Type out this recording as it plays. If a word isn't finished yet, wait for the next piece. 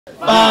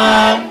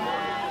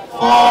5,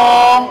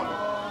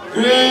 4,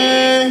 3,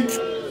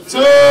 2,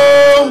 1.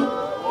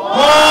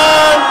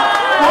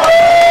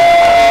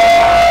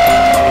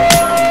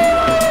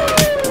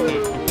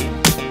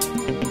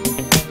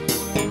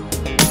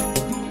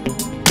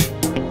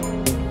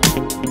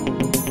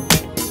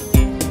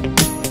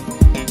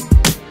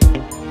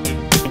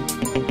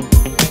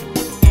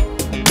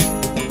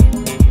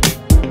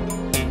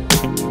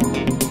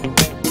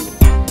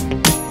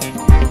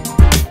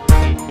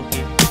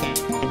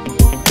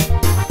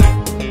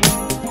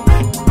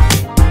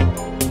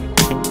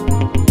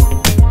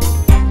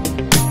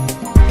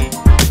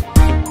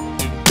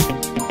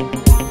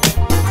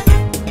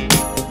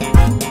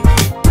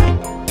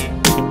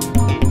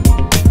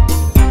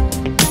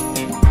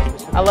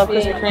 I love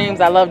Krispy Kremes,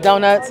 I love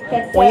donuts.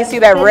 When you see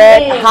that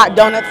red hot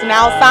donuts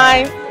now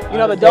sign, you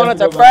know the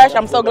donuts are fresh.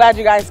 I'm so glad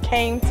you guys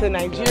came to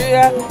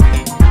Nigeria.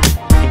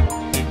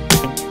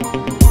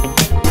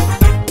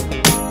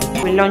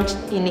 We launched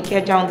in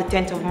Ikeja on the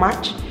 10th of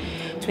March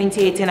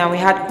 2018 and we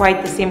had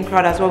quite the same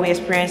crowd as what we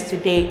experienced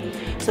today.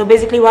 So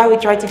basically why we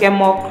try to get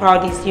more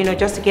crowd is,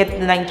 just to get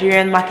the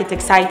Nigerian market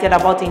excited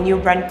about a new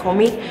brand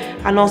coming,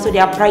 and also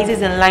there are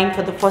prizes in line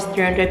for the first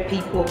 300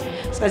 people.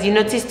 So as you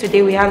notice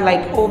today we had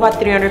like over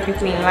 300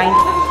 people in line.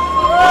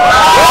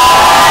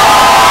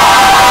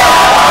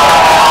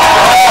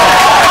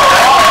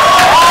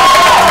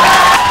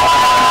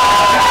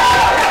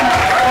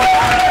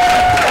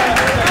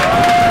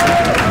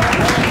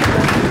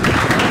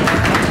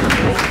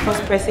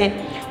 First person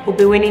will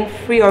be winning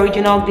free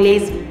original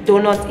glazed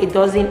donuts, a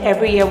dozen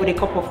every year with a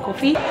cup of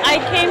coffee. I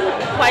came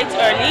quite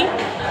early.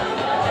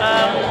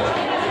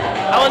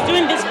 I was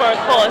doing this for a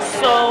course,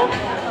 so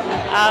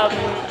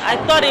I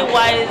thought it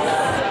wise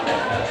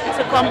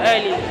to come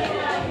early,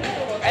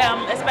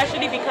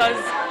 especially because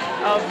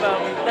of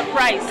the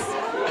prize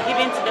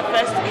given to the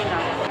first winner.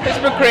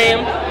 Krispy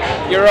Kreme,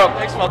 you're up.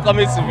 Thanks for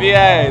coming to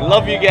VI.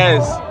 Love you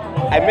guys.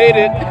 I made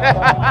it.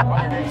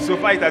 So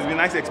far it has been a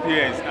nice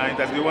experience and it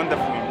has been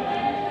wonderful.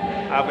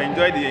 I've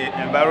enjoyed the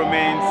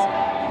environment,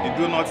 the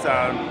donuts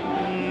are...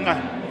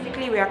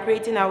 Basically we are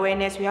creating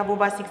awareness. We have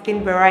over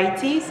 16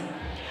 varieties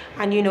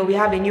and we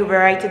have a new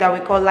variety that we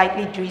call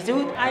lightly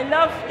drizzled. I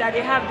love that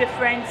they have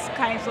different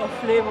kinds of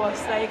flavors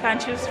that you can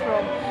choose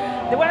from.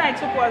 The one I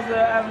took was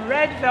the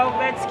red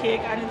velvet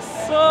cake and it's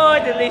so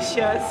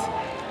delicious.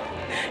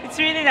 It's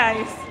really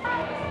nice.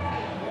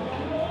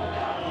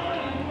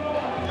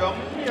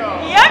 Yummy!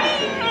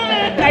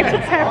 I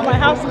took time from my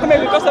house to come here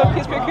because of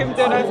Krispy Kreme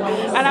donuts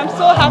and I'm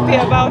so happy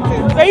about it.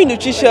 It's very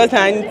nutritious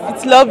and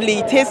it's lovely,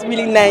 it tastes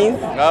really nice.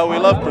 We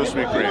love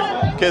Krispy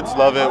Kreme. Kids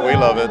love it, we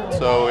love it.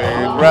 So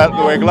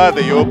we're glad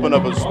that you opened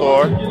up a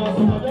store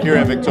here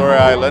in Victoria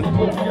Island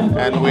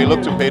and we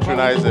look to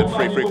patronize it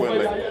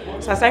frequently.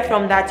 So aside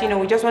from that,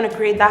 we just want to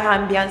create that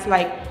ambience,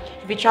 like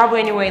if you travel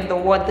anywhere in the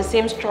world, the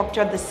same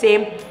structure, the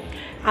same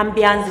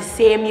ambience, the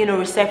same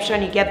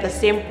reception, you get the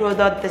same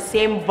product, the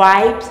same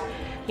vibes.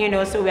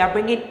 So we are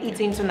bringing it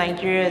into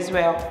Nigeria as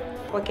well.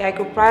 Okay, I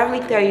could probably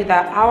tell you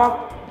that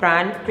our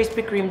brand,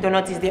 Krispy Kreme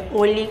Donuts, is the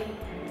only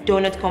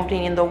donut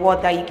company in the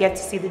world that you get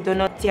to see the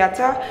donut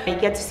theater. You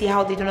get to see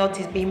how the donut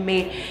is being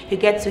made. You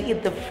get to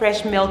eat the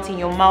fresh melt in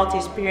your mouth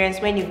experience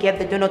when you get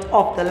the donut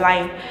off the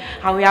line.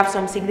 And we have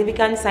some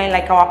significant sign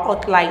like our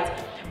hot light.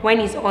 When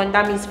it's on,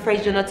 that means fresh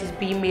donut is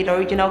being made,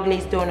 original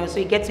glazed donut. So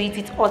you get to eat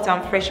it hot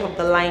and fresh off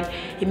the line.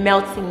 It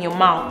melts in your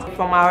mouth.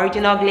 From our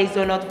original glazed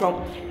donut,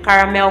 from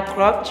caramel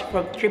crunch,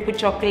 from triple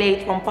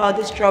chocolate, from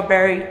powdered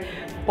strawberry,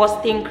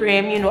 Boston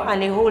cream,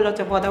 and a whole lot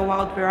of other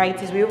wild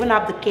varieties. We even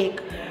have the cake,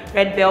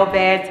 red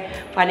velvet,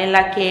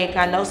 vanilla cake,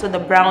 and also the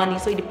brownie.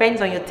 So it depends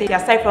on your taste.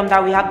 Aside from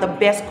that, we have the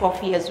best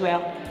coffee as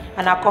well.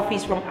 And our coffee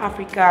is from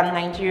Africa,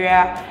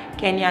 Nigeria,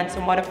 Kenya, and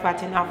some other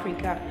parts in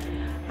Africa.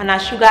 And our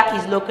sugar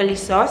is locally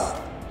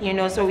sourced.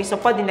 So we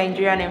support the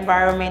Nigerian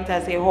environment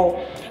as a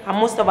whole. And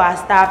most of our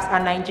staffs are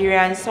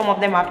Nigerians. Some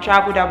of them have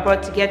traveled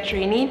abroad to get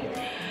training.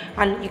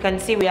 And you can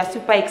see we are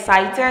super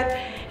excited.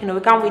 We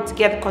can't wait to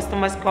get the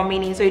customers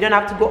coming in. So you don't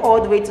have to go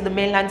all the way to the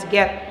mainland to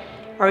get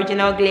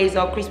original glaze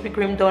or Krispy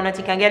Kreme donuts.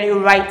 You can get it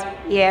right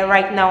here,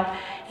 right now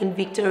in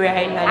Victoria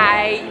Island.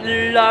 I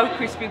love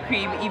Krispy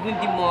Kreme even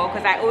the more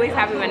because I always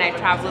have it when I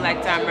travel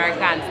like to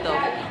America and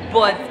stuff.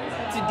 But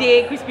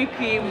today, Krispy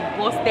Kreme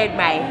busted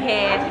my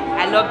head.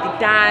 I love the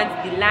dance,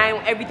 the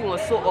line, everything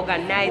was so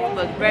organized. It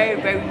was very,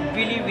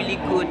 really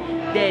good.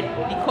 The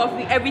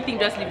coffee, everything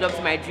just lived up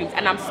to my dreams.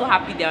 And I'm so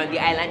happy they're on the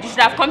island. You should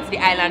have come to the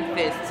island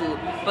first too,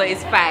 but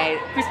it's fine.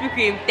 Krispy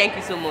Kreme, thank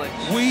you so much.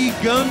 We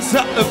gonna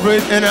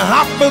celebrate and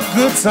have a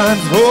good time.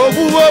 Oh,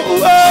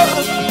 oh,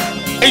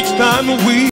 oh. Each time we